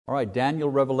All right, Daniel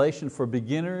Revelation for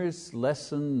Beginners,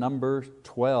 lesson number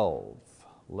 12.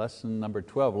 Lesson number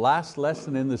 12, last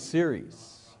lesson in the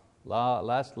series.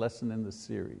 Last lesson in the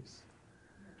series.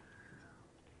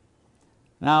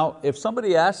 Now, if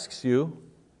somebody asks you,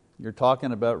 you're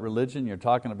talking about religion, you're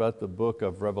talking about the book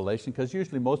of Revelation, because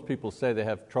usually most people say they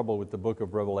have trouble with the book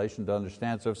of Revelation to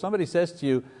understand. So if somebody says to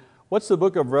you, what's the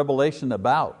book of Revelation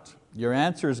about? Your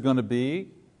answer is going to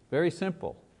be very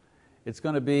simple. It's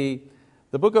going to be,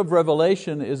 the book of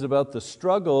Revelation is about the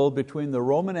struggle between the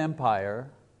Roman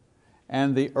Empire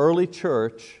and the early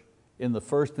church in the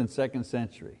 1st and 2nd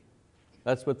century.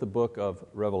 That's what the book of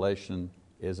Revelation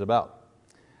is about.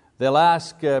 They'll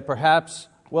ask perhaps,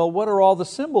 well, what are all the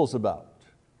symbols about?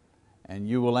 And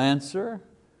you will answer,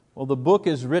 well, the book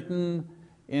is written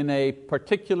in a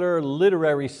particular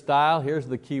literary style. Here's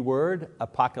the key word,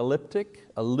 apocalyptic,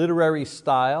 a literary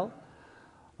style.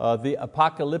 The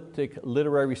apocalyptic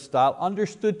literary style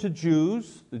understood to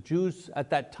Jews. The Jews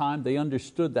at that time, they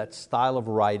understood that style of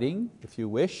writing, if you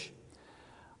wish.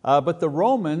 But the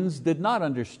Romans did not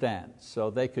understand, so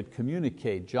they could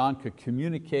communicate. John could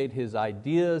communicate his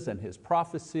ideas and his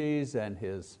prophecies and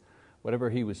whatever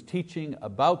he was teaching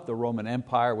about the Roman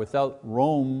Empire without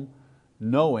Rome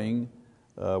knowing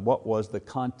what was the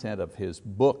content of his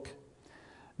book.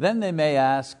 Then they may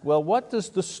ask, well, what does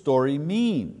the story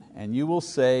mean? And you will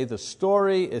say the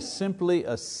story is simply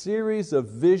a series of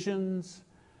visions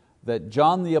that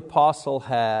John the Apostle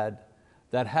had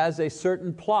that has a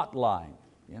certain plot line,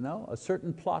 a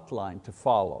certain plot line to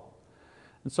follow.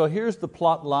 And so here's the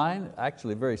plot line,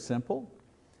 actually very simple.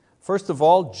 First of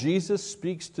all, Jesus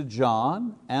speaks to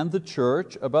John and the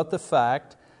church about the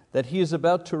fact that he is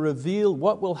about to reveal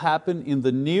what will happen in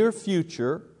the near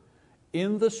future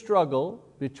in the struggle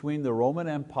between the Roman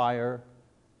Empire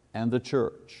and the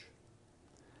church.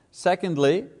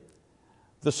 Secondly,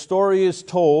 the story is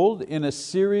told in a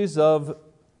series of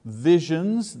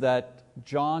visions that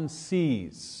John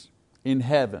sees in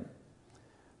heaven.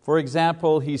 For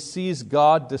example, he sees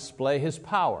God display His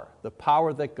power, the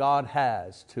power that God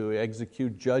has to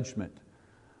execute judgment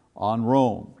on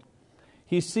Rome.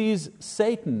 He sees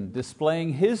Satan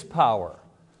displaying his power,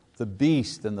 the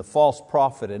beast and the false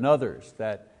prophet and others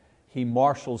that he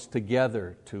marshals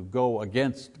together to go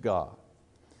against God.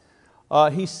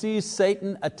 He sees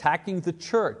Satan attacking the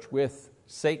church with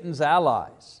Satan's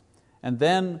allies, and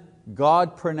then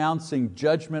God pronouncing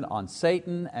judgment on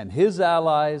Satan and his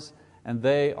allies, and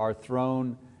they are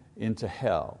thrown into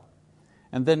hell.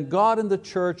 And then God and the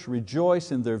church rejoice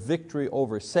in their victory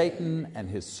over Satan and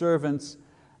his servants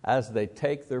as they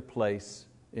take their place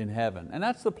in heaven. And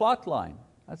that's the plot line.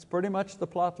 That's pretty much the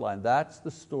plot line. That's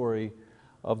the story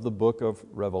of the book of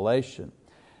Revelation.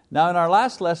 Now in our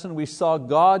last lesson we saw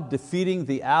God defeating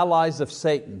the allies of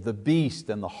Satan, the beast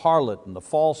and the harlot and the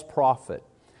false prophet.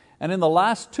 And in the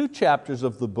last 2 chapters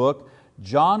of the book,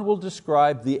 John will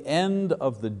describe the end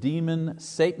of the demon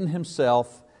Satan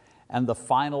himself and the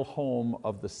final home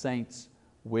of the saints,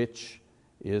 which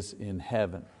is in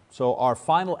heaven. So our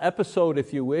final episode,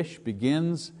 if you wish,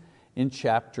 begins in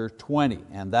chapter 20,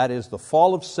 and that is the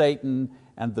fall of Satan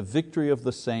and the victory of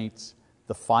the saints,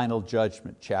 the final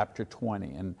judgment, chapter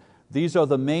 20. And these are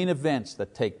the main events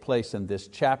that take place in this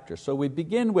chapter. So we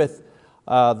begin with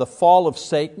the fall of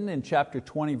Satan in chapter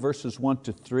 20, verses 1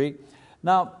 to 3.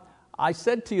 Now, I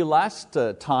said to you last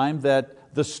time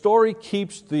that the story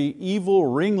keeps the evil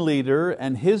ringleader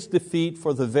and his defeat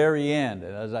for the very end.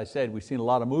 And as I said, we've seen a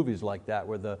lot of movies like that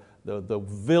where the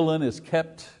villain is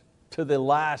kept to the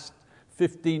last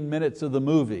 15 minutes of the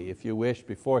movie, if you wish,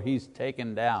 before he's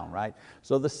taken down, right?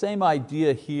 So the same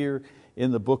idea here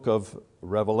in the book of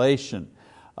Revelation.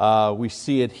 We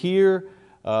see it here.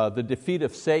 The defeat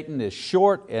of Satan is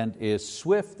short and is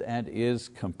swift and is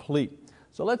complete.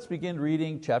 So let's begin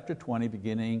reading chapter 20,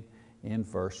 beginning in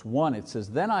verse 1. It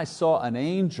says, "Then I saw an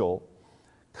angel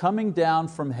coming down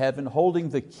from heaven, holding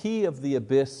the key of the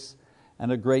abyss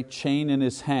and a great chain in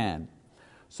his hand."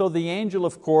 So the angel,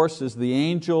 of course, is the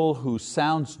angel who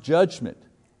sounds judgment.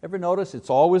 Ever notice it's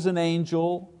always an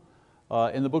angel?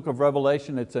 In the book of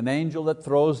Revelation, it's an angel that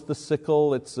throws the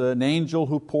sickle. It's an angel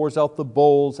who pours out the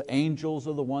bowls. Angels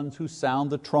are the ones who sound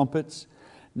the trumpets.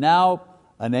 Now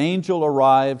an angel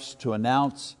arrives to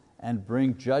announce and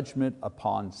bring judgment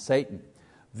upon Satan.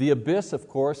 The abyss, of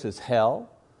course, is hell,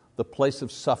 the place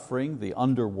of suffering, the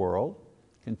underworld.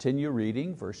 Continue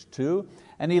reading, verse 2.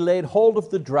 "And he laid hold of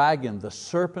the dragon, the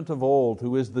serpent of old,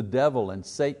 who is the devil and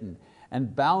Satan,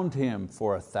 and bound him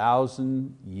for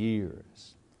 1,000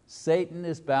 years. Satan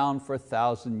is bound for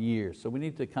 1,000 years. So we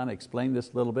need to kind of explain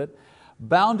this a little bit.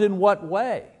 Bound in what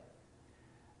way?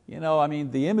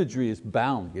 The imagery is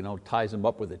bound, ties him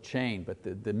up with a chain, but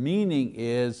the meaning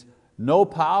is no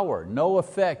power, no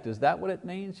effect. Is that what it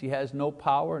means? He has no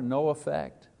power, no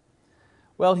effect?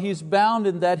 Well, he's bound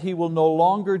in that he will no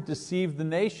longer deceive the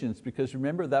nations, because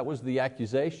remember, that was the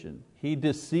accusation. He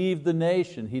deceived the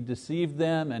nation, he deceived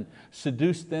them and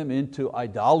seduced them into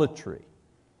idolatry.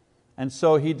 And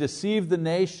so he deceived the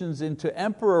nations into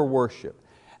emperor worship,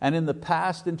 and in the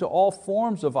past into all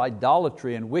forms of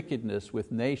idolatry and wickedness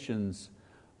with nations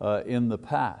in the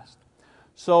past.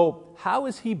 So how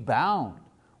is he bound?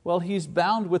 Well, he's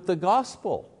bound with the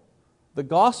gospel. The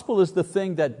gospel is the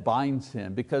thing that binds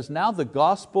him, because now the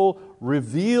gospel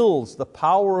reveals the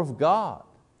power of God.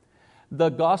 The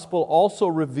gospel also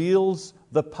reveals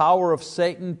the power of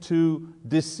Satan to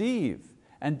deceive.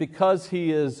 And because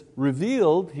he is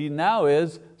revealed, he now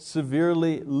is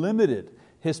severely limited.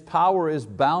 His power is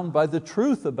bound by the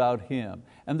truth about him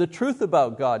and the truth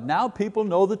about God. Now people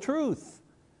know the truth.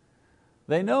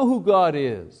 They know who God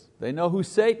is. They know who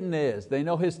Satan is. They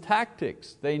know his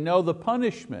tactics. They know the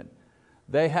punishment.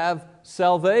 They have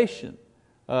salvation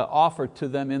offered to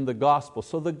them in the gospel.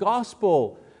 So the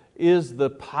gospel is the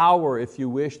power, if you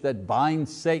wish, that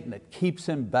binds Satan, that keeps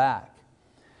him back.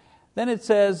 Then it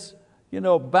says,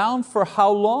 bound for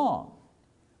how long?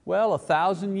 Well,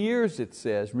 1,000 years it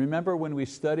says. Remember when we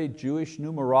studied Jewish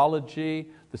numerology,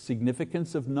 the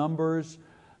significance of numbers?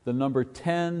 The number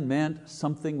 10 meant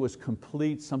something was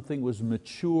complete, something was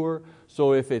mature.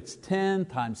 So if it's 10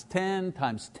 times 10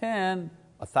 times 10,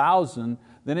 1,000,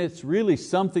 then it's really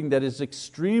something that is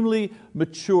extremely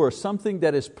mature, something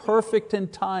that is perfect in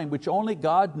time, which only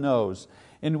God knows,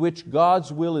 in which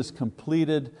God's will is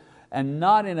completed, and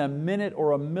not in a minute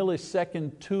or a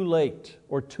millisecond too late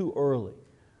or too early.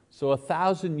 So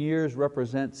 1,000 years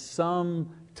represents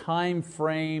some time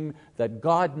frame that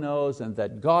God knows and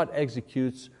that God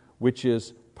executes, which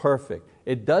is perfect.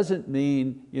 It doesn't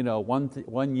mean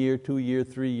 1 year, 2 year,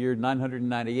 3 year,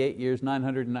 998 years,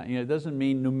 909. It doesn't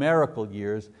mean numerical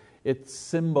years. It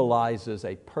symbolizes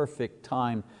a perfect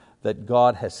time that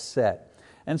God has set.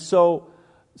 And so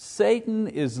Satan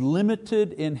is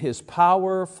limited in his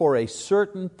power for a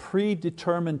certain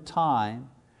predetermined time,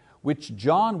 which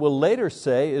John will later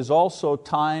say is also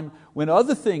time when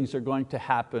other things are going to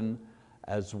happen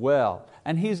as well.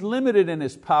 And he's limited in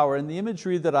his power, and the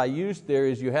imagery that I used there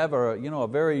is you have a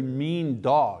very mean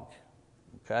dog,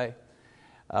 okay?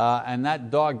 And that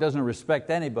dog doesn't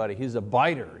respect anybody. He's a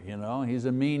biter, he's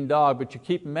a mean dog, but you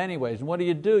keep him anyways. And what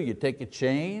do? You take a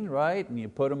chain, right? And you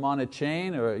put him on a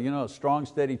chain, or a strong,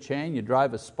 steady chain. You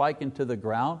drive a spike into the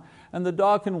ground, and the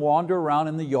dog can wander around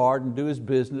in the yard and do his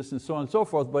business and so on and so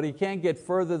forth, but he can't get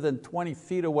further than 20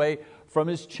 feet away from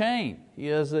his chain. He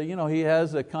has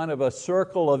a kind of a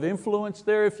circle of influence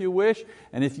there, if you wish,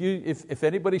 and if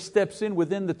anybody steps in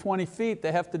within the 20 feet,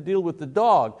 they have to deal with the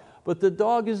dog. But the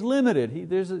dog is limited.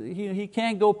 He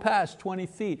can't go past 20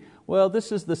 feet. Well,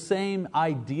 this is the same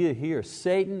idea here.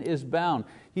 Satan is bound.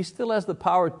 He still has the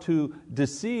power to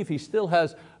deceive. He still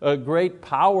has a great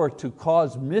power to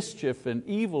cause mischief and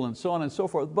evil and so on and so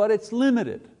forth, but it's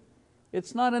limited.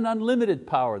 It's not an unlimited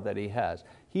power that he has.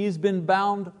 He's been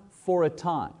bound for a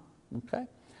time. Okay?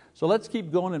 So let's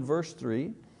keep going in verse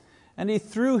 3. And he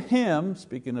threw him,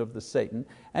 speaking of the Satan,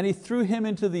 and he threw him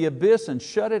into the abyss and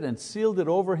shut it and sealed it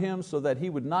over him so that he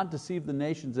would not deceive the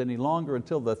nations any longer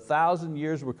until the 1,000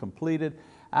 years were completed.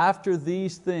 After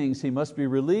these things he must be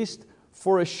released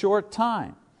for a short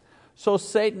time. So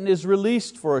Satan is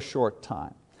released for a short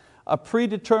time. A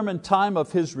predetermined time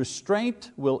of his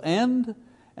restraint will end,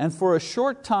 and for a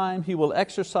short time he will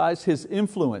exercise his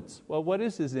influence. Well, what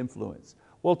is his influence?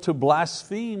 Well, to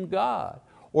blaspheme God,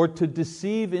 or to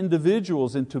deceive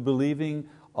individuals into believing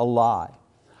a lie.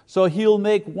 So he'll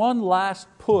make one last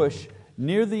push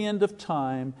near the end of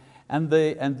time, and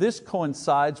this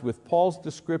coincides with Paul's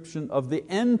description of the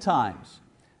end times.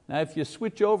 Now if you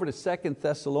switch over to 2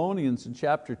 Thessalonians in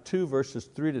chapter 2, verses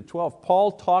 3 to 12,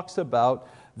 Paul talks about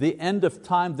the end of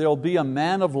time. There'll be a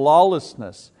man of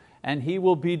lawlessness, and he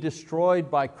will be destroyed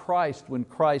by Christ when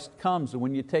Christ comes. And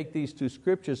when you take these two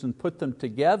scriptures and put them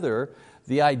together,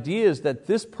 the idea is that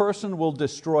this person will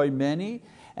destroy many,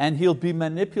 and he'll be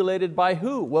manipulated by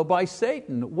who? Well, by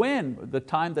Satan. When? The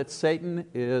time that Satan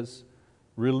is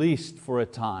released for a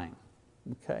time.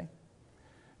 Okay?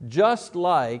 Just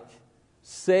like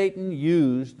Satan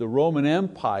used the Roman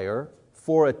Empire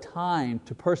for a time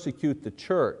to persecute the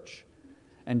church.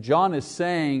 And John is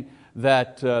saying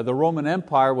that the Roman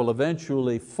Empire will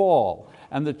eventually fall,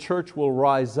 and the church will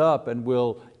rise up and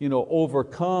will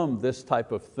overcome this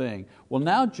type of thing. Well,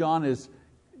 now John is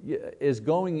is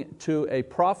going to a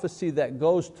prophecy that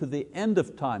goes to the end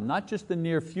of time, not just the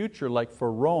near future like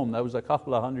for Rome, that was a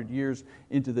couple of 100 years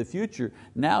into the future.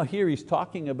 Now here he's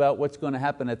talking about what's going to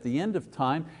happen at the end of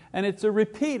time, and it's a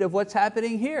repeat of what's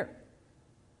happening here.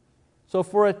 So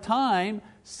for a time,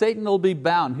 Satan will be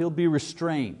bound, he'll be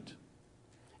restrained.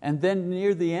 And then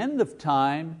near the end of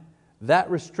time,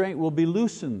 that restraint will be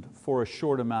loosened for a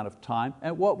short amount of time.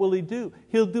 And what will he do?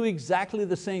 He'll do exactly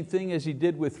the same thing as he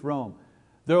did with Rome.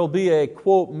 There will be a,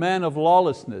 quote, man of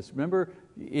lawlessness. Remember,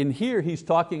 in here he's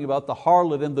talking about the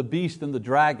harlot and the beast and the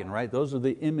dragon, right? Those are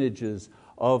the images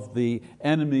of the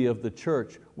enemy of the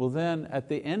church. Well then, at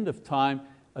the end of time,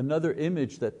 another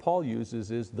image that Paul uses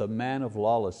is the man of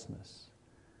lawlessness.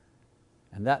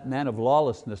 And that man of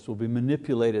lawlessness will be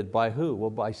manipulated by who? Well,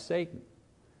 by Satan.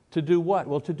 To do what?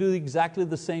 Well, to do exactly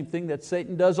the same thing that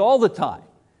Satan does all the time.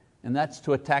 And that's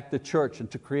to attack the church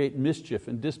and to create mischief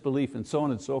and disbelief and so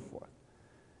on and so forth.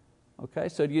 Okay,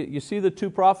 so you see the two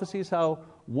prophecies, how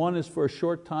one is for a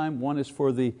short time, one is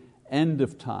for the end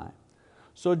of time.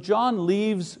 So John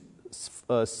leaves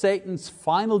Satan's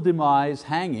final demise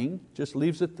hanging, just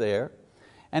leaves it there,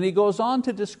 and he goes on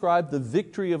to describe the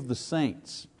victory of the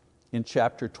saints in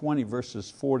chapter 20, verses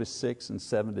 4 to 6 and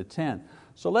 7 to 10.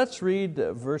 So let's read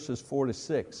verses 4 to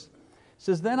 6. It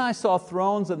says, then I saw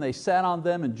thrones and they sat on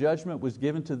them and judgment was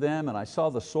given to them, and I saw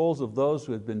the souls of those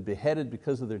who had been beheaded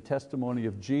because of their testimony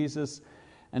of Jesus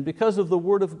and because of the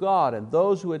word of God, and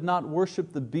those who had not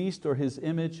worshipped the beast or his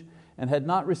image and had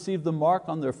not received the mark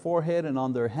on their forehead and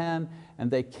on their hand, and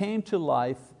they came to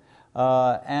life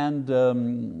and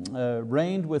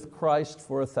reigned with Christ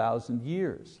for 1,000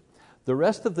 years. The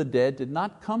rest of the dead did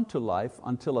not come to life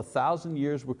until 1,000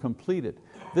 years were completed.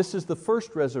 This is the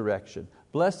first resurrection.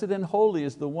 Blessed and holy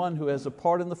is the one who has a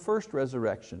part in the first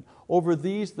resurrection. Over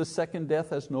these the second death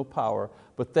has no power,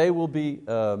 but they will be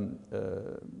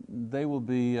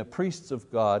priests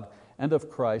of God and of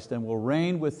Christ and will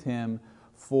reign with Him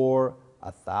for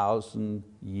 1,000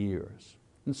 years.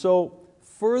 And so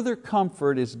further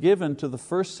comfort is given to the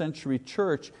first century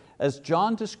church as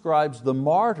John describes the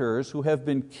martyrs who have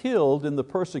been killed in the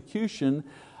persecution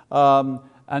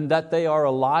and that they are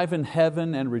alive in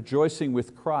heaven and rejoicing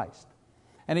with Christ.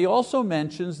 And he also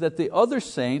mentions that the other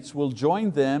saints will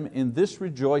join them in this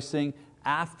rejoicing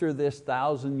after this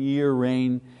 1,000-year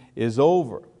reign is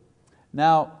over.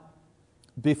 Now,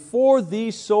 before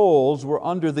these souls were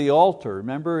under the altar,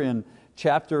 remember in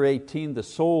chapter 18, the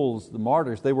souls, the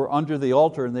martyrs, they were under the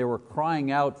altar and they were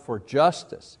crying out for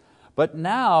justice. But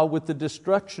now, with the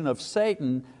destruction of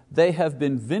Satan, they have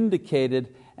been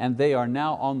vindicated and they are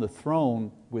now on the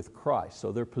throne with Christ.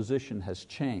 So their position has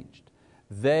changed.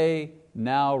 They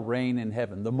now reign in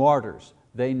heaven. The martyrs,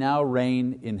 they now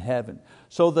reign in heaven.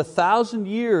 So the 1,000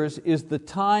 years is the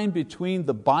time between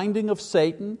the binding of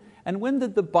Satan. And when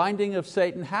did the binding of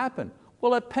Satan happen?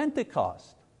 Well, at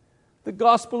Pentecost. The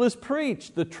gospel is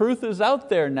preached. The truth is out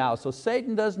there now. So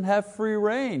Satan doesn't have free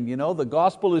reign. The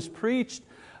gospel is preached.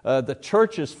 The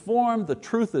church is formed, the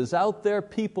truth is out there,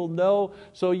 people know.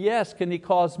 So yes, can he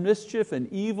cause mischief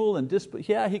and evil and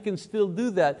yeah, he can still do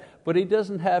that, but he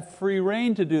doesn't have free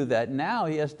reign to do that. Now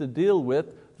he has to deal with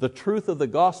the truth of the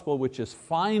gospel, which is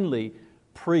finally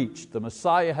preached. The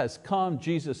Messiah has come,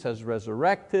 Jesus has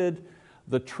resurrected,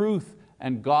 the truth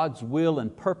and God's will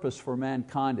and purpose for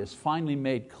mankind is finally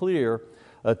made clear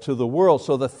to the world.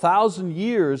 So the 1,000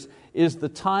 years is the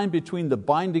time between the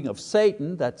binding of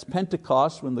Satan, that's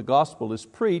Pentecost when the gospel is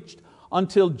preached,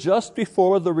 until just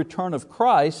before the return of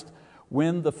Christ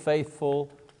when the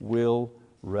faithful will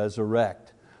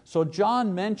resurrect. So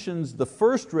John mentions the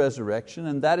first resurrection,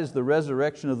 and that is the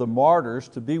resurrection of the martyrs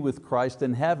to be with Christ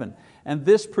in heaven. And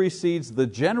this precedes the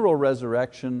general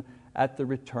resurrection at the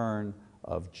return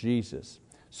of Jesus.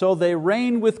 So they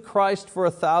reign with Christ for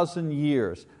 1,000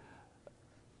 years.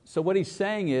 So what he's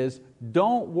saying is,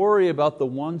 don't worry about the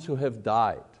ones who have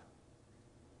died,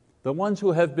 the ones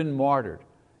who have been martyred.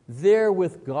 They're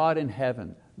with God in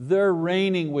heaven. They're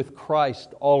reigning with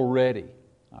Christ already.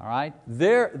 All right?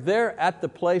 They're at the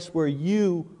place where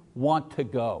you want to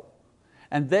go.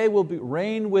 And they will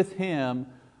reign with Him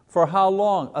for how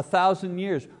long? 1,000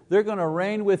 years. They're going to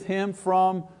reign with Him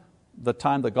from the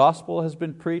time the gospel has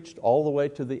been preached all the way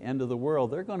to the end of the world.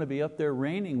 They're going to be up there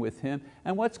reigning with Him.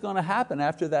 And what's going to happen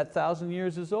after that 1,000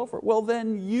 years is over? Well,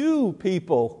 then you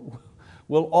people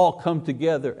will all come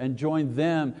together and join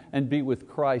them and be with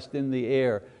Christ in the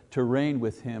air to reign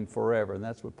with Him forever. And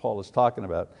that's what Paul is talking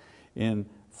about in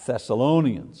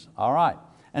Thessalonians. All right.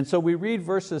 And so we read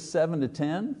verses 7 to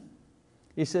 10.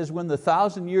 He says, when the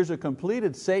 1,000 years are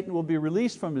completed, Satan will be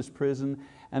released from his prison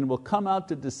and will come out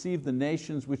to deceive the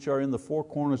nations which are in the four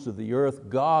corners of the earth,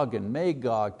 Gog and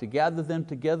Magog, to gather them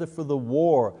together for the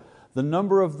war. The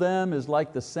number of them is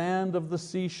like the sand of the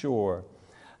seashore.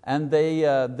 And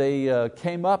they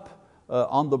came up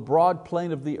on the broad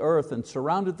plain of the earth and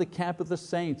surrounded the camp of the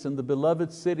saints and the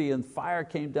beloved city, and fire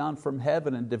came down from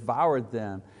heaven and devoured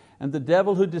them. And the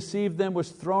devil who deceived them was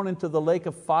thrown into the lake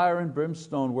of fire and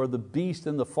brimstone, where the beast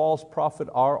and the false prophet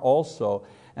are also.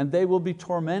 And they will be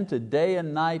tormented day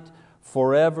and night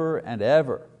forever and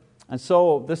ever. And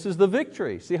so this is the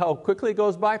victory. See how quickly it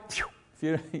goes by?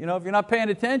 If you're not paying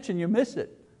attention, you miss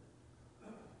it.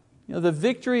 The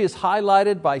victory is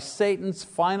highlighted by Satan's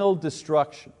final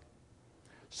destruction.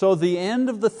 So the end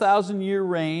of the 1,000-year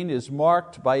reign is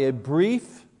marked by a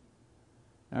brief.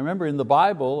 Now remember, in the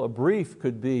Bible, a brief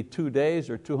could be 2 days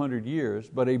or 200 years,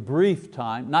 but a brief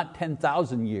time, not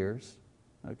 10,000 years,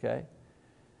 okay?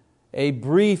 A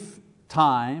brief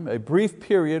time, a brief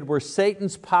period where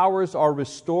Satan's powers are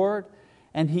restored,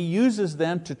 and he uses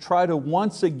them to try to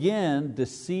once again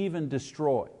deceive and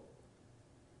destroy.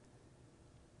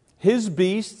 His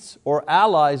beasts or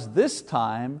allies this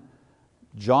time,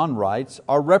 John writes,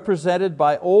 are represented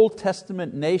by Old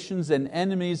Testament nations and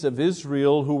enemies of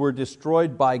Israel who were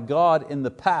destroyed by God in the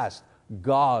past,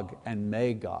 Gog and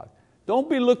Magog. Don't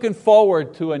be looking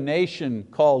forward to a nation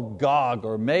called Gog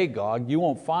or Magog. You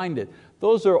won't find it.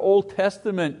 Those are Old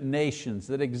Testament nations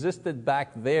that existed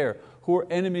back there who are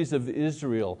enemies of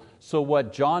Israel. So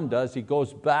what John does, he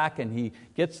goes back and he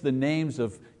gets the names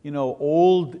of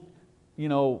old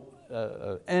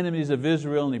enemies of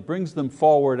Israel, and he brings them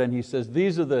forward, and he says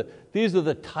these are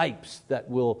the types that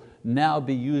will now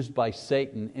be used by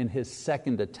Satan in his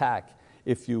second attack,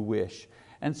 if you wish.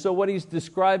 And so what he's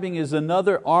describing is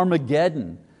another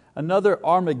Armageddon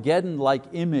like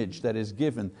image that is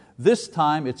given. This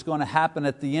time it's going to happen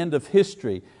at the end of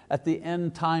history, at the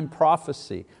end time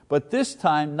prophecy. But this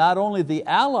time not only the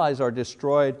allies are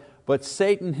destroyed, but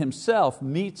Satan himself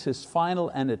meets his final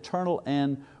and eternal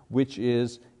end, which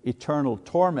is eternal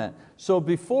torment. So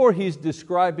before he's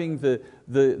describing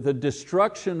the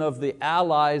destruction of the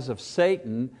allies of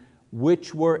Satan,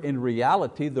 which were in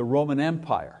reality the Roman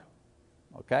Empire.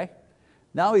 Okay?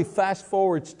 Now he fast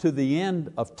forwards to the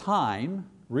end of time,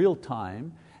 real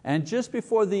time, and just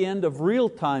before the end of real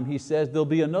time, he says there'll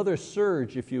be another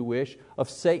surge, if you wish, of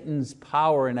Satan's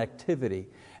power and activity.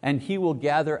 And he will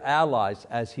gather allies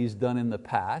as he's done in the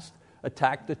past,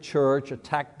 attack the church,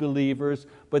 attack believers,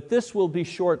 but this will be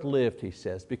short-lived, he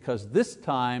says, because this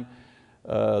time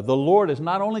the Lord is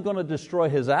not only going to destroy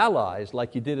His allies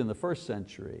like He did in the first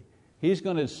century, He's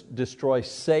going to destroy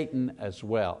Satan as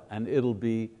well, and it'll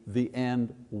be the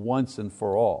end once and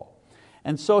for all.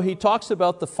 And so he talks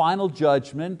about the final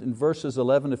judgment in verses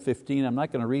 11 to 15. I'm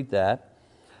not going to read that.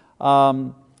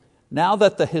 Now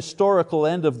that the historical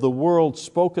end of the world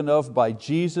spoken of by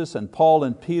Jesus and Paul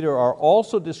and Peter are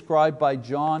also described by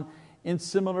John in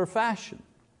similar fashion.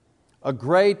 A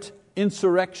great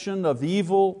insurrection of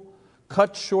evil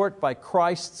cut short by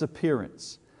Christ's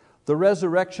appearance. The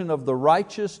resurrection of the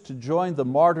righteous to join the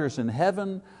martyrs in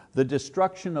heaven, the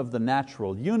destruction of the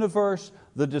natural universe,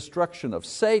 the destruction of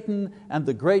Satan, and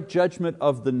the great judgment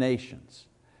of the nations.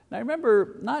 Now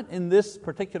remember, not in this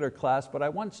particular class, but I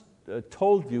once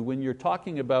told you when you're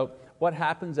talking about what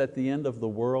happens at the end of the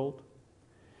world,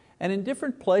 and in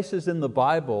different places in the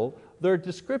Bible, there are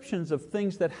descriptions of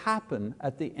things that happen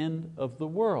at the end of the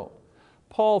world.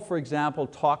 Paul, for example,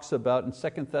 talks about in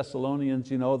 2 Thessalonians,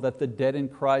 that the dead in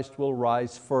Christ will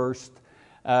rise first,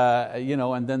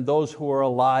 and then those who are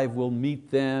alive will meet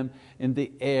them in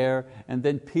the air. And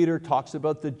then Peter talks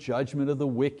about the judgment of the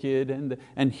wicked,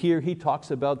 and here he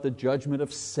talks about the judgment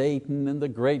of Satan and the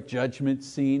great judgment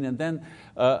scene. And then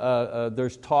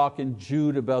there's talk in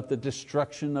Jude about the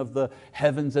destruction of the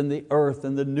heavens and the earth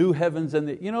and the new heavens and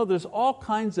there's all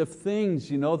kinds of things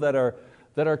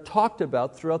that are talked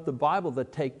about throughout the Bible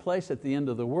that take place at the end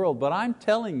of the world. But I'm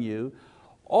telling you,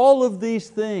 all of these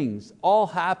things all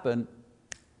happen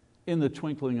in the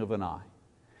twinkling of an eye.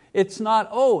 It's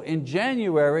not, in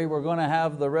January we're going to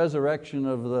have the resurrection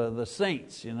of the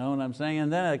saints, you know what I'm saying?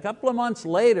 And then a couple of months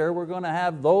later we're going to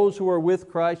have those who are with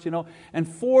Christ, and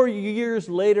 4 years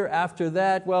later after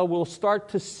that, we'll start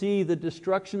to see the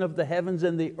destruction of the heavens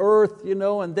and the earth,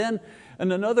 and then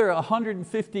in another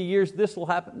 150 years this will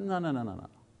happen. No.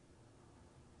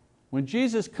 When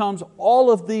Jesus comes, all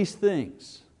of these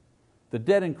things, the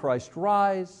dead in Christ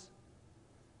rise,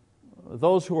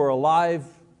 those who are alive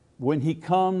when He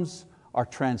comes are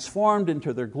transformed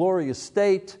into their glorious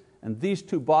state, and these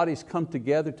two bodies come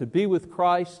together to be with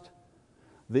Christ.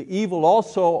 The evil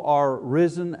also are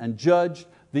risen and judged.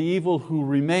 The evil who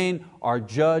remain are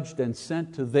judged and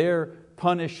sent to their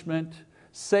punishment.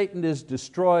 Satan is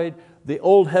destroyed. The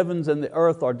old heavens and the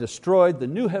earth are destroyed. The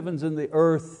new heavens and the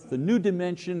earth, the new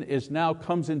dimension now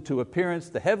comes into appearance,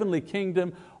 the heavenly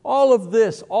kingdom. All of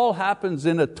this all happens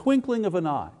in a twinkling of an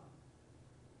eye.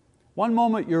 One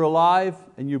moment you're alive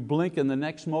and you blink, and the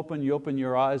next moment you open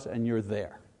your eyes and you're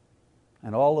there.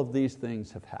 And all of these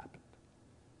things have happened.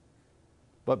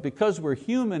 But because we're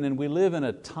human and we live in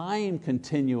a time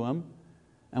continuum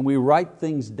and we write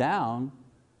things down,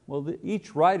 well,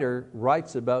 each writer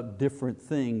writes about different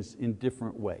things in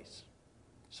different ways.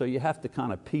 So you have to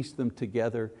kind of piece them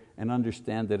together and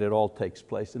understand that it all takes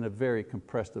place in a very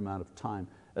compressed amount of time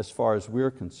as far as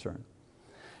we're concerned.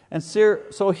 And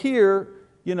so here,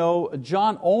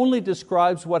 John only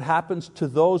describes what happens to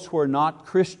those who are not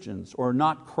Christians or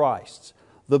not Christ's.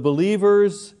 The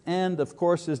believers, and of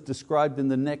course is described in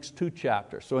the next 2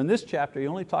 chapters. So in this chapter he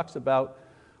only talks about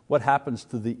what happens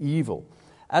to the evil.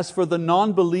 As for the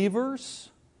non-believers,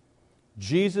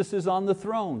 Jesus is on the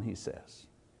throne, he says.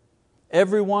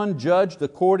 Everyone judged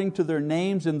according to their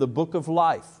names in the book of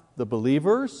life, the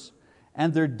believers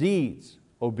and their deeds,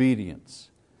 obedience.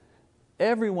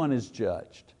 Everyone is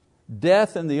judged.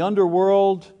 Death and the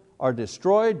underworld are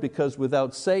destroyed, because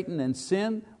without Satan and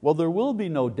sin, well, there will be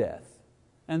no death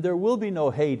and there will be no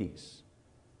Hades.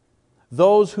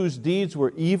 Those whose deeds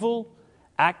were evil,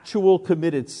 actual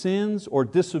committed sins or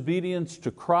disobedience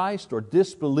to Christ or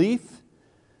disbelief,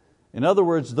 in other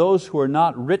words, those who are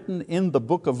not written in the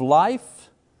book of life,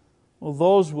 well,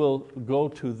 those will go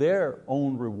to their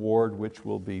own reward, which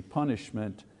will be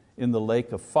punishment in the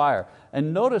lake of fire.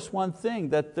 And notice one thing,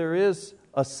 that there is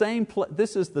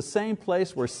this is the same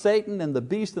place where Satan and the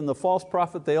beast and the false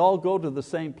prophet, they all go to the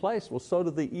same place. Well, so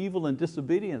do the evil and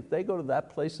disobedience. They go to that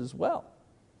place as well.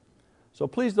 So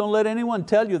please don't let anyone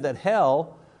tell you that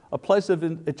hell, a place of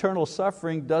eternal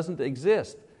suffering, doesn't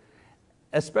exist.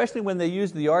 Especially when they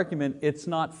use the argument, it's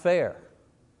not fair.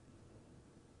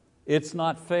 It's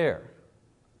not fair.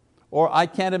 Or I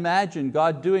can't imagine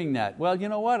God doing that. Well, you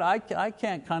know what? I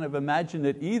can't kind of imagine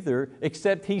it either,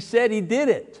 except He said He did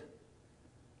it.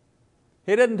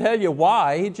 He didn't tell you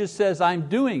why, He just says, I'm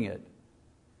doing it.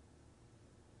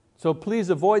 So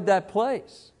please avoid that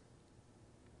place.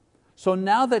 So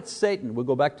now that Satan, we'll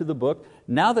go back to the book,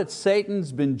 now that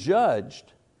Satan's been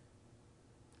judged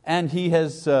and he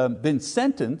has been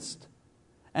sentenced,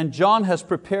 and John has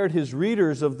prepared his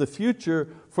readers of the future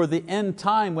for the end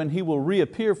time when he will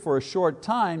reappear for a short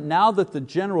time, now that the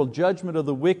general judgment of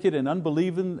the wicked and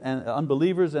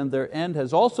unbelievers and their end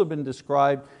has also been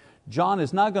described, John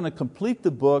is now going to complete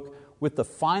the book with the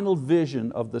final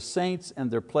vision of the saints and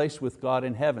their place with God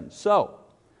in heaven. So,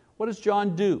 what does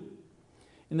John do?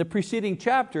 In the preceding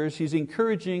chapters, he's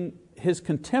encouraging his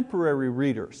contemporary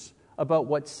readers about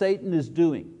what Satan is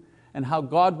doing and how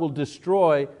God will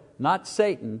destroy, not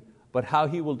Satan, but how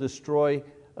He will destroy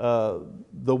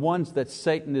the ones that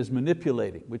Satan is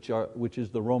manipulating, which is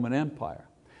the Roman Empire.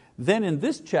 Then in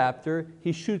this chapter,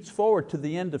 he shoots forward to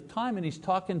the end of time, and he's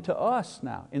talking to us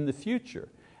now in the future.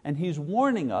 And he's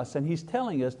warning us and he's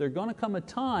telling us there's going to come a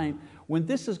time when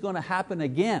this is going to happen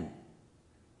again.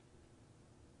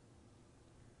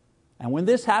 And when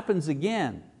this happens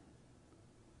again,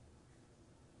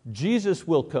 Jesus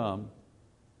will come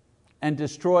and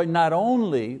destroy not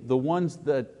only the ones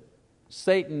that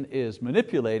Satan is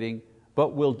manipulating,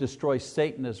 but will destroy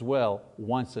Satan as well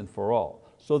once and for all.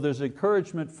 So there's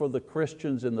encouragement for the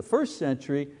Christians in the first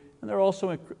century, and there's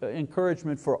also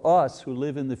encouragement for us who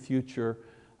live in the future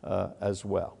as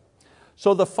well.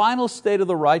 So the final state of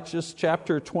the righteous,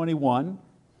 chapter 21,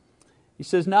 he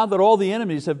says, now that all the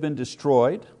enemies have been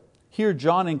destroyed. Here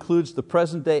John includes the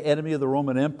present day enemy of the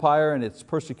Roman Empire and its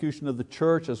persecution of the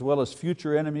church, as well as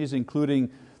future enemies,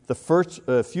 including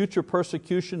the future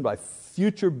persecution by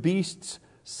future beasts,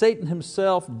 Satan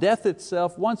himself, death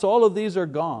itself. Once all of these are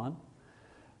gone,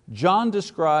 John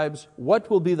describes what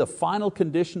will be the final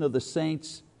condition of the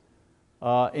saints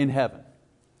in heaven.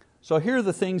 So here are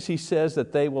the things he says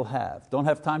that they will have. Don't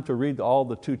have time to read all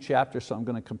the 2 chapters, so I'm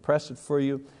going to compress it for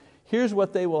you. Here's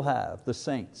what they will have, the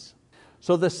saints.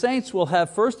 So the saints will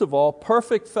have, first of all,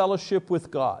 perfect fellowship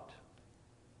with God.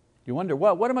 You wonder,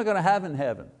 what am I going to have in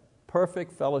heaven?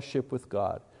 Perfect fellowship with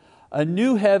God. A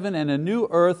new heaven and a new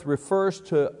earth refers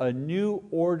to a new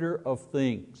order of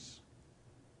things.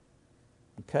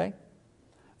 Okay?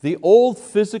 The old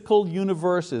physical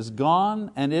universe is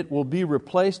gone, and it will be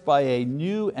replaced by a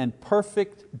new and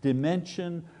perfect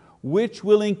dimension, which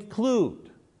will include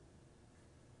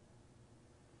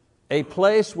a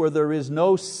place where there is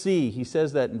no sea. He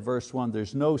says that in verse 1,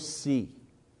 there's no sea.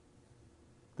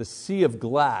 the sea of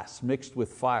glass mixed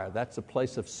with fire. That's a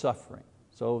place of suffering.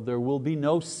 So there will be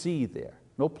no sea there,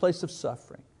 no place of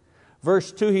suffering.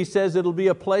 Verse 2, he says it'll be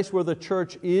a place where the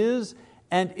church is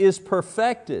and is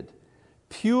perfected,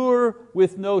 pure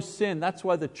with no sin. That's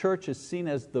why the church is seen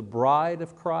as the bride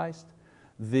of Christ.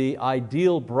 The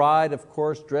ideal bride, of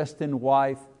course, dressed in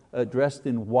white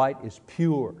is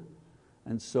pure.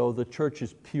 And so the church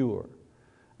is pure.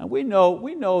 And we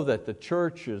know that the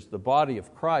church is the body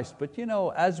of Christ, but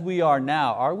as we are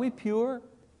now, are we pure?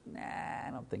 Nah,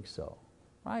 I don't think so,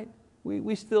 right?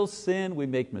 We still sin, we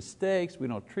make mistakes, we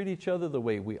don't treat each other the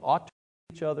way we ought to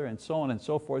treat each other, and so on and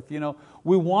so forth.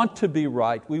 We want to be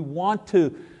right, we want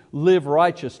to live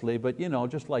righteously, but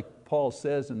just like Paul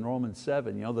says in Romans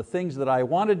 7, the things that I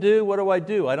want to do, what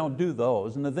do? I don't do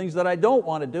those. And the things that I don't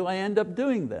want to do, I end up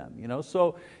doing them.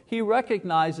 So he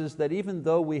recognizes that even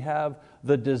though we have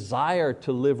the desire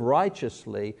to live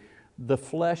righteously, the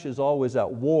flesh is always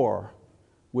at war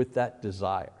with that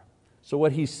desire. So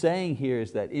what he's saying here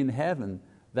is that in heaven,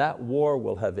 that war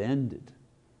will have ended.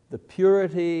 The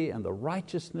purity and the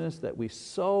righteousness that we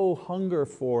so hunger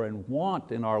for and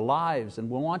want in our lives and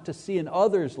we want to see in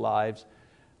others' lives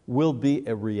will be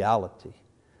a reality.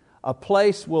 A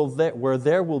place where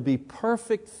there will be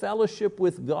perfect fellowship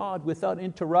with God without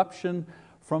interruption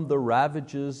from the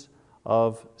ravages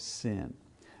of sin.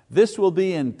 This will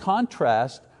be in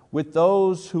contrast with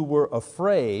those who were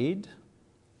afraid,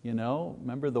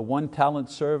 remember the 1-talent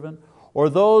servant, or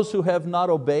those who have not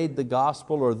obeyed the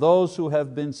gospel, or those who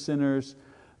have been sinners.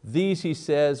 These, he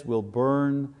says, will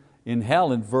burn in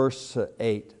hell in verse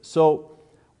 8. So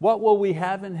what will we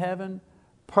have in heaven?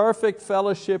 Perfect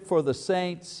fellowship for the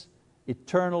saints,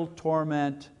 eternal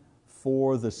torment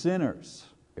for the sinners.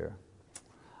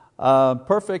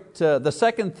 The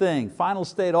second thing, final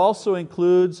state, also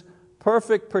includes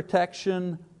perfect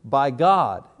protection by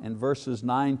God in verses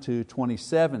 9 to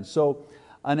 27. So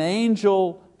an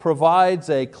angel provides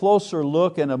a closer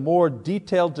look and a more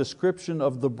detailed description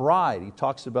of the bride. He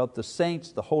talks about the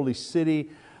saints, the holy city,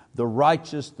 the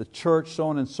righteous, the church, so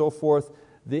on and so forth,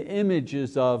 the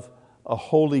images of a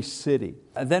holy city.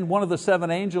 And then one of the 7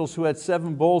 angels who had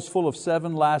 7 bowls full of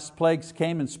 7 last plagues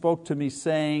came and spoke to me,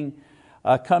 saying,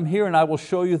 come here and I will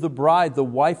show you the bride, the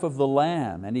wife of the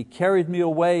Lamb. And he carried me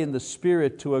away in the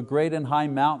Spirit to a great and high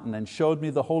mountain and showed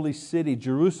me the holy city,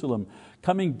 Jerusalem,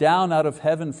 coming down out of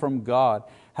heaven from God,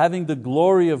 having the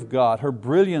glory of God. Her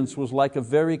brilliance was like a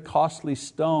very costly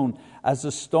stone, as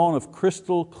a stone of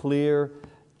crystal clear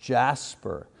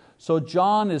jasper. So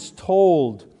John is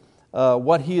told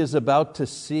what he is about to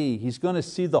see. He's going to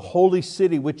see the holy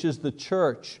city, which is the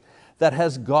church, that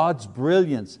has God's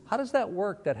brilliance. How does that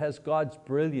work, that has God's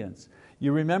brilliance?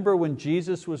 You remember when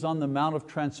Jesus was on the Mount of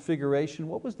Transfiguration,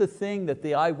 what was the thing that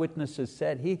the eyewitnesses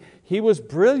said? He was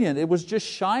brilliant, it was just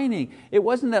shining. It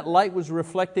wasn't that light was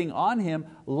reflecting on Him,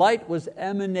 light was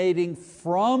emanating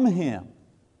from Him.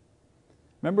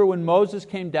 Remember when Moses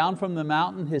came down from the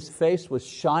mountain, his face was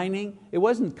shining? It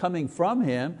wasn't coming from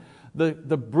him. The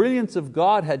brilliance of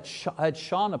God had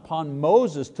shone upon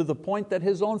Moses to the point that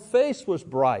his own face was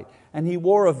bright. And he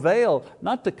wore a veil,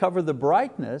 not to cover the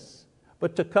brightness,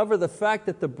 but to cover the fact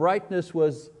that the brightness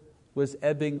was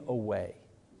ebbing away.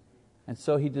 And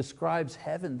so he describes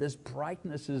heaven, this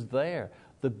brightness is there.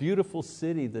 The beautiful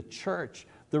city, the church,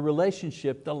 the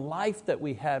relationship, the life that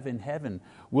we have in heaven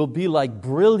will be like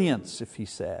brilliance, he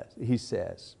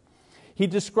says. He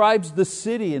describes the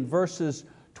city in verses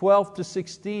 12 to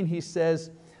 16. He says,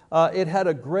 it had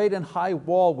a great and high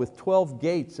wall with 12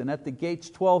 gates, and at the gates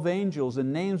 12 angels,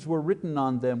 and names were written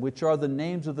on them, which are the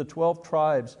names of the 12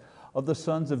 tribes of the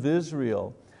sons of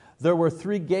Israel. There were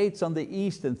 3 gates on the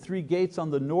east, and 3 gates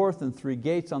on the north, and 3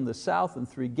 gates on the south, and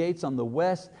 3 gates on the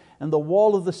west. And the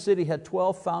wall of the city had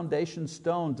 12 foundation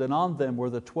stones, and on them were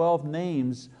the 12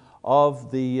 names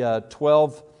of the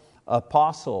 12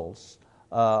 apostles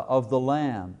of the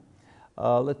Lamb.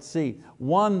 Let's see.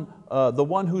 The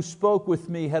one who spoke with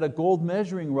me had a gold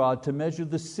measuring rod to measure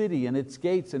the city and its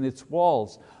gates and its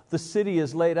walls. The city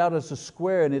is laid out as a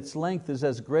square, and its length is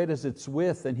as great as its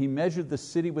width. And he measured the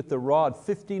city with the rod,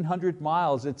 1,500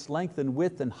 miles. Its length and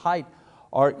width and height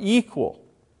are equal.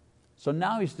 So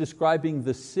now he's describing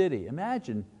the city.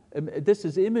 Imagine, this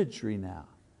is imagery now.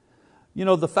 You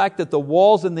know, the fact that the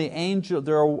walls and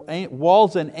there are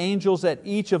walls and angels at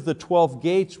each of the 12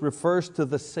 gates refers to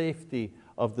the safety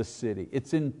of the city.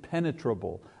 It's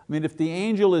impenetrable. I mean, if the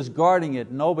angel is guarding it,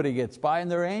 nobody gets by,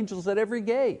 and there are angels at every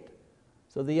gate.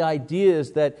 So the idea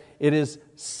is that it is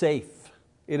safe.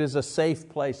 It is a safe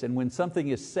place, and when something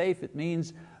is safe, it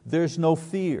means there's no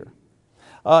fear.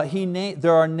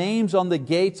 There are names on the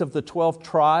gates of the 12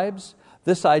 tribes.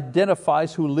 This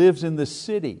identifies who lives in the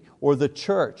city or the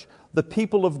church, the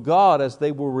people of God as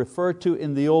they were referred to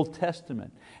in the Old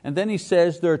Testament. And then he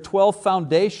says there are 12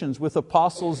 foundations with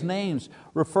apostles' names,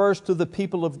 refers to the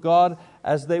people of God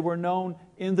as they were known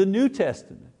in the New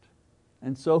Testament.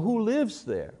 And so who lives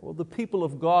there? Well, the people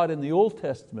of God in the Old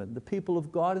Testament, the people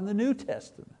of God in the New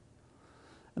Testament.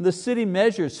 And the city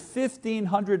measures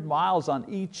 1,500 miles on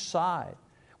each side,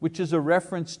 which is a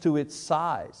reference to its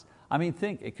size. I mean,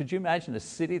 could you imagine a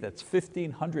city that's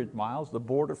 1,500 miles, the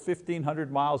border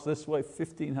 1,500 miles this way,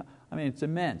 1,500, I mean, it's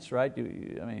immense, right?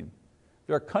 There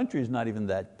are countries not even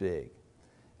that big.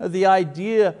 The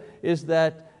idea is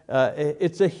that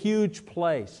it's a huge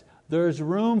place. There's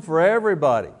room for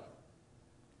everybody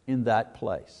in that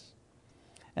place.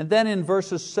 And then in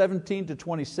verses 17 to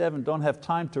 27, don't have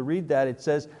time to read that, it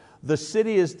says, the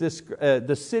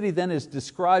city then is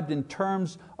described in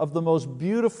terms of the most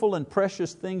beautiful and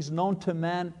precious things known to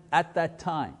man at that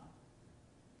time,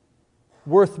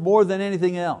 worth more than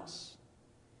anything else.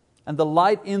 And the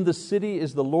light in the city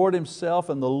is the Lord Himself,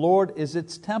 and the Lord is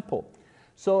its temple.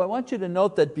 So I want you to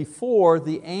note that before,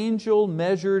 the angel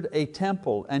measured a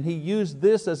temple, and he used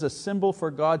this as a symbol for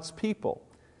God's people.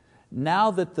 Now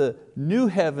that the new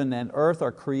heaven and earth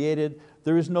are created,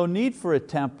 there is no need for a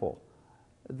temple.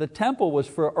 The temple was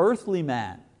for earthly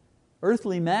man.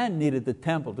 Earthly man needed the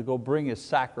temple to go bring his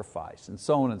sacrifice, and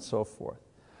so on and so forth.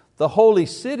 The holy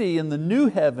city in the new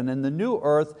heaven and the new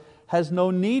earth has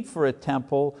no need for a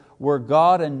temple where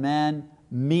God and man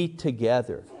meet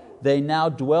together. They now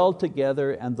dwell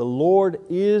together, and the Lord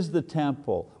is the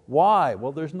temple. Why?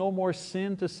 Well, there's no more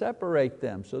sin to separate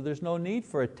them, so there's no need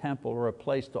for a temple or a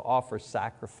place to offer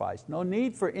sacrifice. No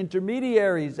need for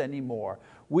intermediaries anymore.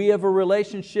 We have a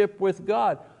relationship with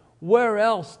God. Where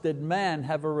else did man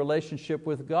have a relationship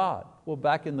with God? Well,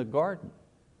 back in the garden.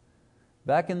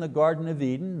 Back in the Garden of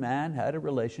Eden, man had a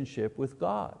relationship with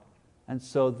God. And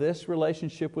so this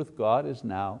relationship with God is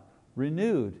now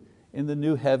renewed in the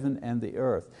new heaven and the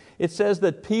earth. It says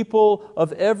that people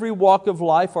of every walk of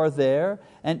life are there,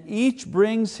 and each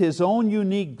brings his own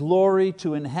unique glory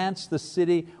to enhance the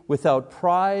city without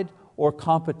pride or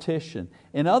competition.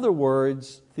 In other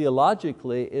words,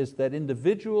 theologically, is that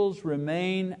individuals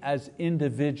remain as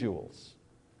individuals.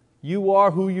 You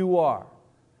are who you are.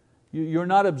 You're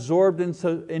not absorbed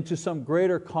into some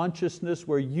greater consciousness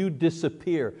where you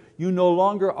disappear. You no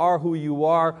longer are who you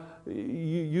are.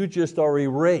 You just are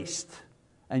erased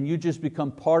and you just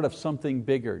become part of something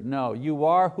bigger. No, you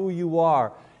are who you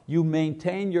are. You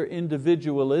maintain your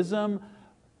individualism,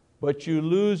 but you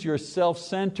lose your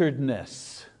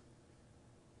self-centeredness.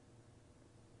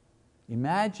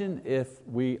 Imagine if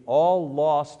we all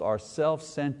lost our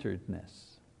self-centeredness.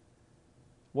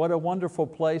 What a wonderful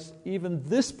place even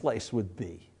this place would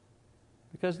be.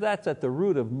 Because that's at the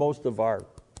root of most of our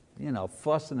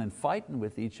fussing and fighting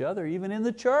with each other, even in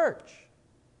the church.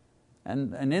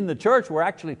 And in the church we're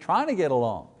actually trying to get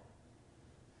along.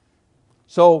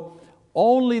 So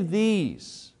only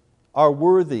these are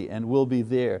worthy and will be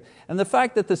there. And the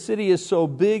fact that the city is so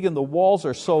big and the walls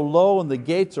are so low and the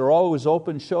gates are always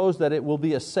open shows that it will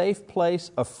be a safe place,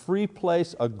 a free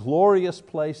place, a glorious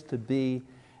place to be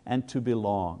and to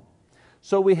belong.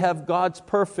 So we have God's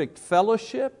perfect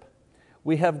fellowship.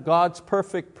 We have God's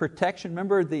perfect protection.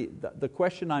 Remember the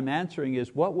question I'm answering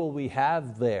is, what will we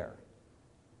have there?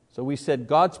 So we said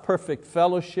God's perfect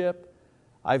fellowship.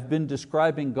 I've been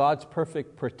describing God's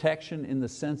perfect protection in the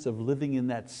sense of living in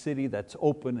that city that's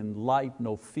open and light,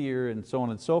 no fear, and so on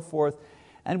and so forth.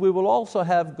 And we will also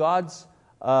have God's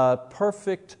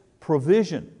perfect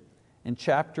provision. In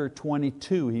chapter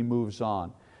 22 he moves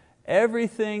on.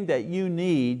 Everything that you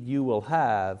need you will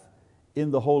have in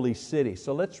the holy city.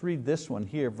 So let's read this one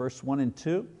here, verse 1 and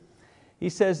 2. He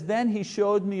says, "Then he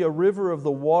showed me a river of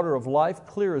the water of life,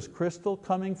 clear as crystal,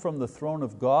 coming from the throne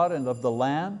of God and of the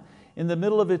Lamb. In the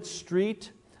middle of its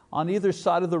street, on either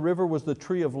side of the river, was the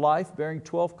tree of life, bearing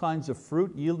 12 kinds of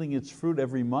fruit, yielding its fruit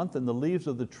every month, and the leaves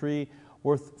of the tree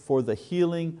were for the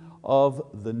healing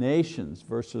of the nations."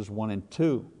 Verses 1 and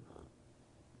 2.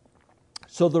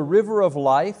 So the river of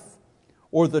life,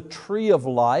 or the tree of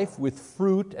life with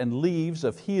fruit and leaves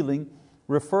of healing,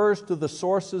 refers to the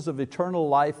sources of eternal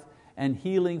life and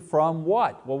healing from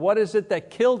what? Well, what is it that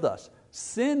killed us?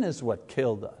 Sin is what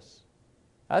killed us.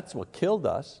 That's what killed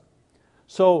us.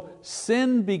 So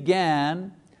sin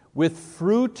began with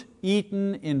fruit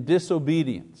eaten in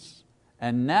disobedience.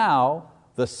 And now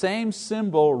the same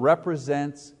symbol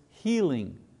represents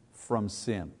healing from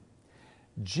sin.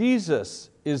 Jesus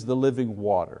is the living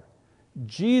water.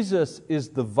 Jesus is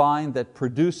the vine that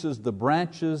produces the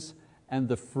branches and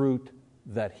the fruit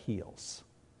that heals.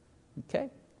 Okay?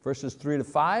 Verses 3 to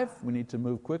 5, we need to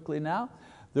move quickly now.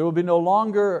 There will be no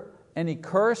longer any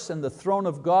curse, and the throne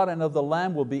of God and of the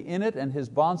Lamb will be in it, and His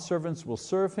bondservants will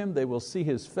serve Him. They will see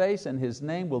His face, and His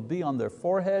name will be on their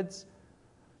foreheads.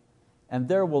 And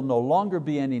there will no longer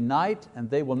be any night, and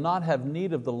they will not have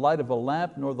need of the light of a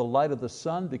lamp nor the light of the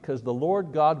sun, because the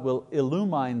Lord God will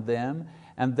illumine them,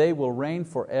 and they will reign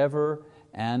forever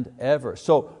and ever.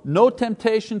 So no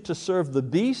temptation to serve the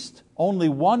beast, only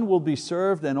one will be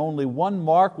served, and only one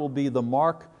mark will be the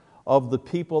mark of the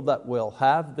people that will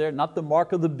have there, not the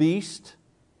mark of the beast,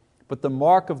 but the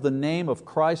mark of the name of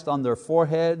Christ on their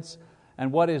foreheads.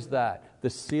 And what is that? The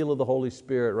seal of the Holy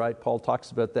Spirit, right? Paul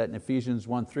talks about that in Ephesians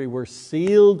 1:3. We're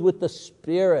sealed with the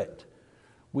Spirit.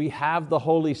 We have the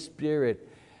Holy Spirit.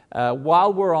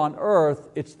 While we're on earth,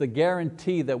 it's the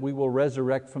guarantee that we will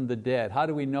resurrect from the dead. How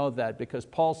do we know that? Because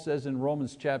Paul says in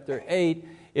Romans chapter 8,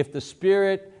 if the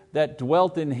Spirit that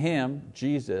dwelt in Him,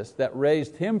 Jesus, that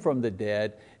raised Him from the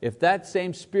dead, if that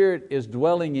same Spirit is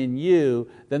dwelling in you,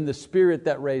 then the Spirit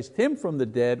that raised Him from the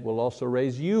dead will also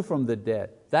raise you from the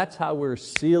dead. That's how we're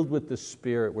sealed with the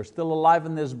Spirit. We're still alive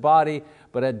in this body,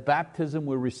 but at baptism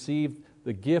we receive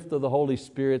the gift of the Holy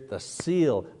Spirit, the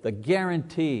seal, the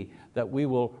guarantee that we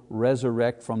will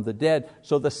resurrect from the dead.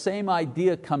 So the same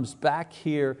idea comes back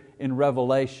here in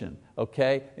Revelation.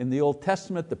 Okay? In the Old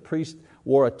Testament, the priest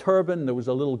wore a turban, there was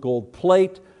a little gold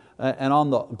plate, and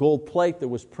on the gold plate there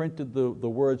was printed the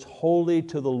words holy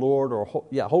to the Lord, or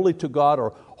holy to God,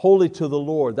 or holy to the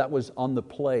Lord. That was on the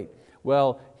plate.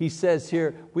 Well, he says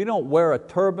here, we don't wear a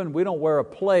turban, we don't wear a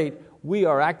plate, we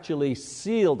are actually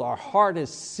sealed, our heart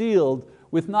is sealed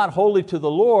with not holy to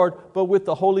the Lord, but with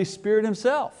the Holy Spirit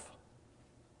Himself.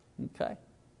 Okay?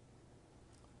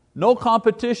 No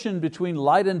competition between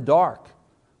light and dark.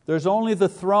 There's only the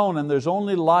throne and there's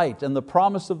only light, and the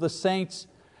promise of the saints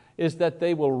is that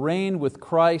they will reign with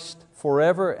Christ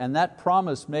forever, and that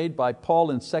promise made by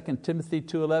Paul in 2 Timothy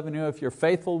 2:11, if you're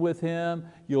faithful with Him,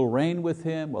 you'll reign with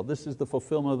Him. Well, this is the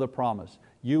fulfillment of the promise.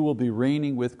 You will be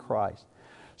reigning with Christ.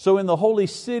 So in the holy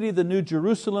city, the New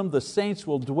Jerusalem, the saints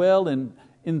will dwell in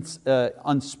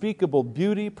unspeakable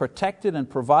beauty, protected and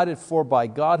provided for by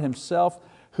God Himself,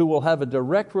 who will have a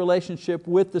direct relationship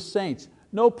with the saints.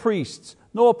 No priests,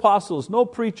 no apostles, no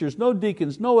preachers, no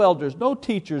deacons, no elders, no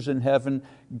teachers in heaven.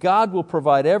 God will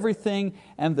provide everything,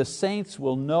 and the saints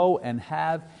will know and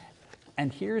have.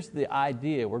 And here's the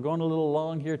idea. We're going a little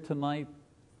long here tonight.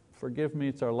 Forgive me,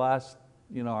 it's our last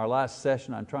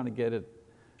session. I'm trying to get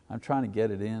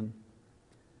it in.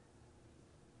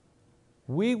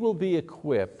 We will be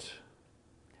equipped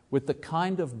with the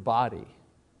kind of body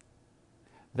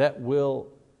that will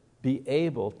be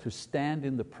able to stand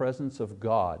in the presence of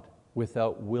God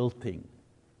without wilting,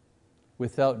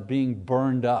 without being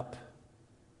burned up.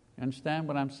 You understand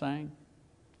what I'm saying?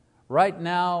 Right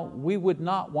now, we would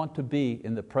not want to be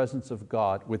in the presence of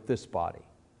God with this body.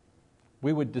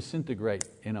 We would disintegrate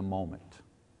in a moment.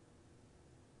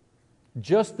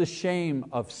 Just the shame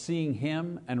of seeing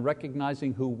Him and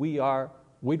recognizing who we are,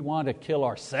 we'd want to kill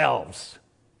ourselves.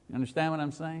 You understand what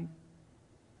I'm saying?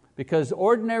 Because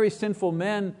ordinary sinful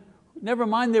men, never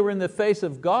mind they were in the face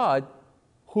of God,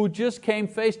 who just came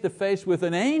face to face with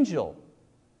an angel,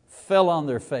 fell on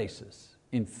their faces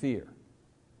in fear,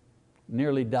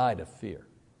 nearly died of fear.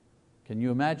 Can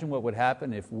you imagine what would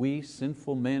happen if we,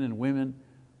 sinful men and women,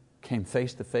 came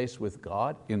face to face with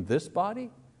God in this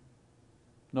body?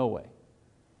 No way.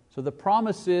 So the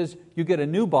promise is you get a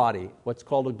new body, what's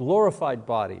called a glorified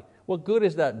body. What good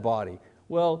is that body?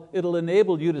 Well, it'll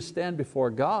enable you to stand before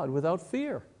God without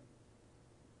fear.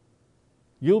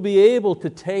 You'll be able to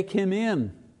take Him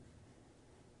in.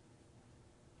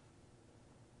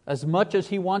 As much as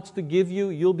He wants to give you,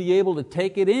 you'll be able to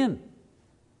take it in.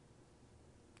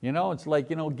 It's like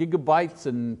gigabytes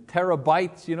and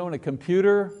terabytes in a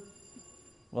computer.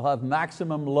 Will have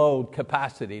maximum load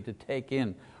capacity to take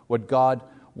in what God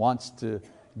wants to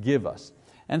give us.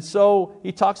 And so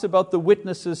he talks about the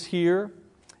witnesses here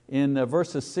in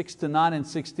verses 6 to 9 and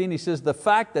 16. He says, the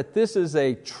fact that this is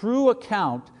a true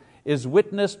account is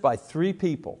witnessed by three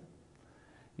people.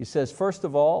 He says, first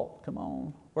of all, come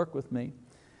on, work with me.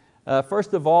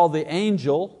 First of all, the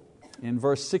angel, in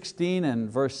verse 16 and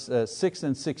verse 6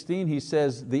 and 16, he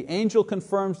says, the angel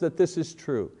confirms that this is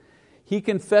true. He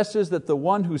confesses that the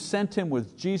one who sent him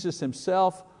was Jesus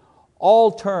Himself.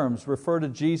 All terms refer to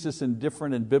Jesus in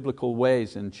different and biblical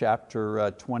ways in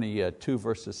chapter 22,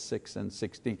 verses 6 and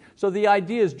 16. So the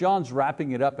idea is John's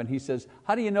wrapping it up and he says,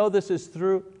 how do you know this is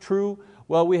true?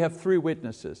 Well, we have three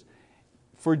witnesses.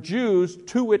 For Jews,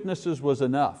 2 witnesses was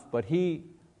enough, but he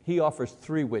offers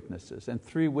 3 witnesses, and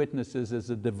 3 witnesses is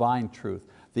a divine truth.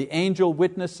 The angel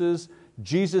witnesses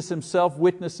Jesus Himself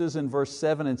witnesses in verse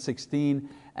 7 and 16,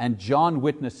 and John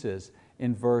witnesses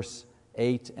in verse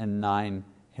 8 and 9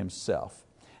 himself.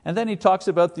 And then he talks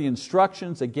about the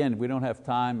instructions. Again, we don't have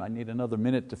time. I need another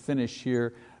minute to finish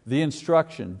here. The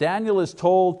instruction. Daniel is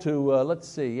told to, let's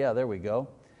see, yeah, there we go.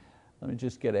 Let me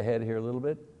just get ahead here a little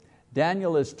bit.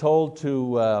 Daniel is told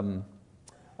to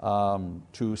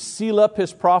seal up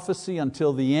his prophecy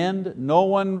until the end. No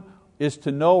one is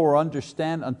to know or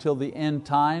understand until the end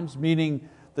times, meaning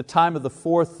the time of the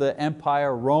fourth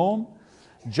empire, Rome.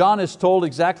 John is told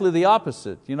exactly the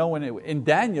opposite. You know, in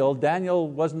Daniel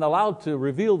wasn't allowed to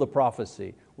reveal the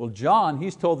prophecy. Well, John,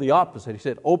 he's told the opposite. He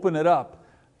said, open it up,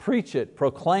 preach it,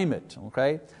 proclaim it.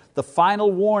 Okay? The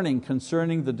final warning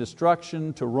concerning the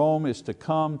destruction to Rome is to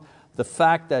come. The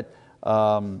fact that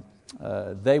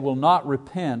they will not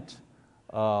repent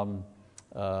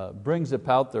brings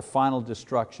about their final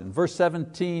destruction. Verse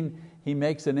 17, he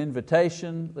makes an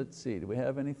invitation. Let's see, do we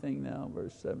have anything now?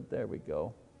 Verse 7, there we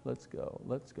go. Let's go.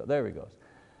 There he goes.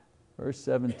 Verse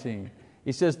 17.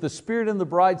 He says, the Spirit and the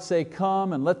bride say,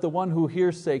 come, and let the one who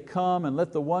hears say, come, and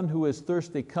let the one who is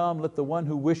thirsty come, let the one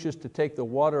who wishes to take the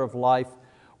water of life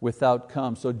without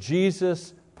come. So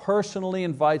Jesus personally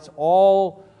invites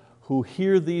all who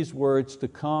hear these words to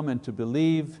come and to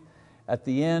believe. At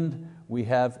the end, we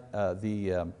have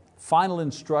the final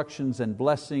instructions and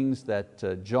blessings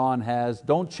that John has.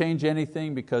 Don't change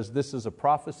anything because this is a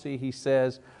prophecy, he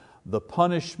says. The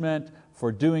punishment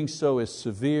for doing so is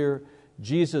severe.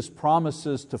 Jesus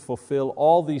promises to fulfill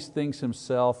all these things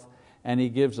Himself, and He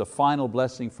gives a final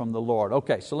blessing from the Lord.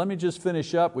 Okay, so let me just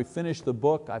finish up. We finished the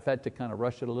book. I've had to kind of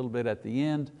rush it a little bit at the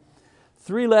end.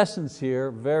 3 lessons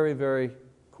here, very, very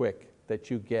quick,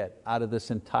 that you get out of this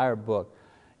entire book.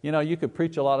 You know, you could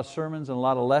preach a lot of sermons and a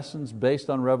lot of lessons based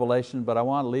on Revelation, but I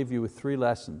want to leave you with 3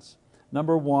 lessons.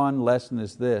 Number 1 lesson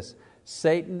is this: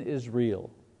 Satan is real,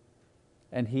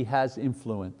 and he has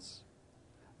influence.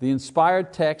 The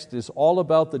inspired text is all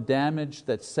about the damage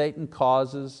that Satan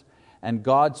causes and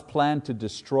God's plan to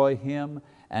destroy him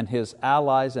and his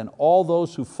allies and all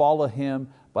those who follow him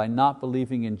by not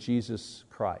believing in Jesus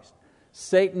Christ.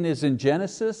 Satan is in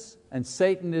Genesis and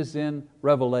Satan is in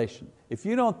Revelation. If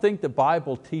you don't think the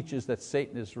Bible teaches that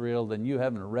Satan is real, then you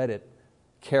haven't read it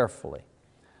carefully.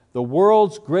 The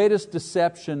world's greatest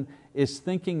deception is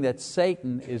thinking that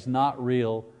Satan is not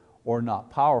real or not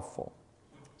powerful.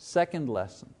 Second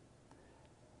lesson,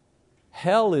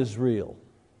 hell is real.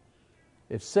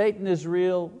 If Satan is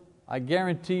real, I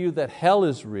guarantee you that hell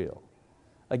is real.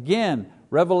 Again,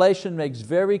 Revelation makes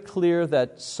very clear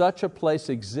that such a place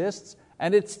exists,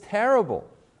 and it's terrible.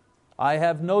 I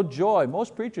have no joy.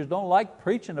 Most preachers don't like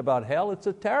preaching about hell. It's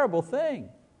a terrible thing.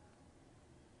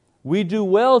 We do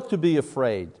well to be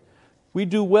afraid. We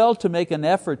do well to make an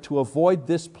effort to avoid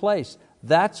this place.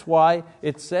 That's why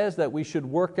it says that we should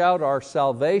work out our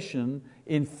salvation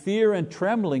in fear and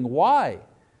trembling. Why?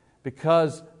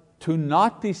 Because to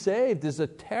not be saved is a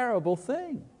terrible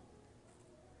thing.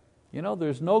 You know,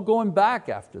 there's no going back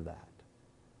after that.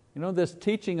 You know, this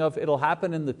teaching of it'll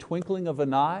happen in the twinkling of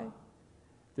an eye.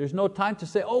 There's no time to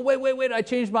say, oh, wait, I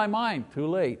changed my mind. Too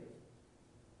late.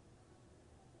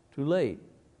 Too late.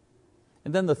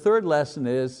 And then the third lesson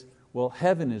is, well,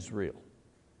 heaven is real.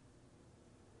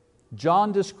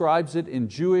 John describes it in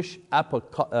Jewish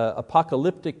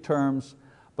apocalyptic terms,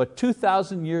 but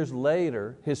 2,000 years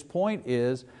later, his point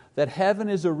is that heaven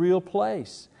is a real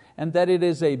place and that it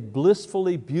is a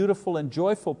blissfully beautiful and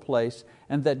joyful place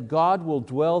and that God will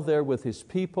dwell there with His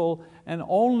people and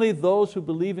only those who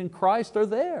believe in Christ are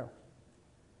there.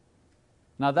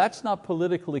 Now that's not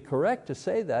politically correct to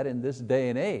say that in this day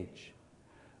and age,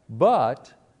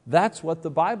 but that's what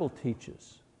the Bible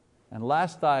teaches. And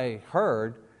last I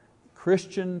heard,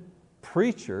 Christian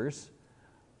preachers,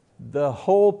 the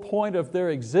whole point of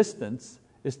their existence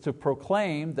is to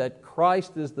proclaim that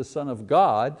Christ is the Son of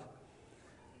God,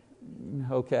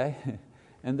 okay,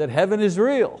 and that heaven is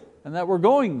real and that we're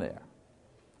going there.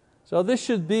 So this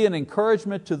should be an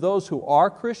encouragement to those who are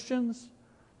Christians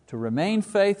to remain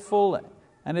faithful,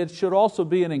 and it should also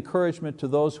be an encouragement to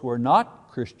those who are not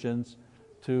Christians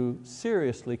to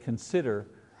seriously consider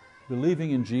believing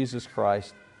in Jesus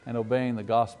Christ and obeying the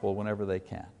gospel whenever they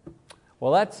can.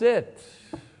 Well, that's it.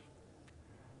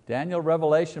 Daniel,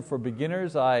 Revelation for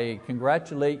beginners. I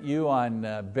congratulate you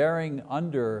on bearing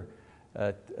under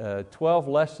 12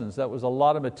 lessons. That was a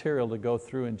lot of material to go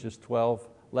through in just 12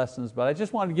 lessons, but I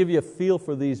just wanted to give you a feel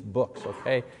for these books,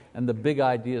 okay, and the big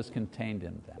ideas contained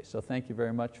in them. So thank you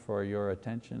very much for your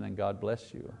attention, and God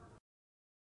bless you.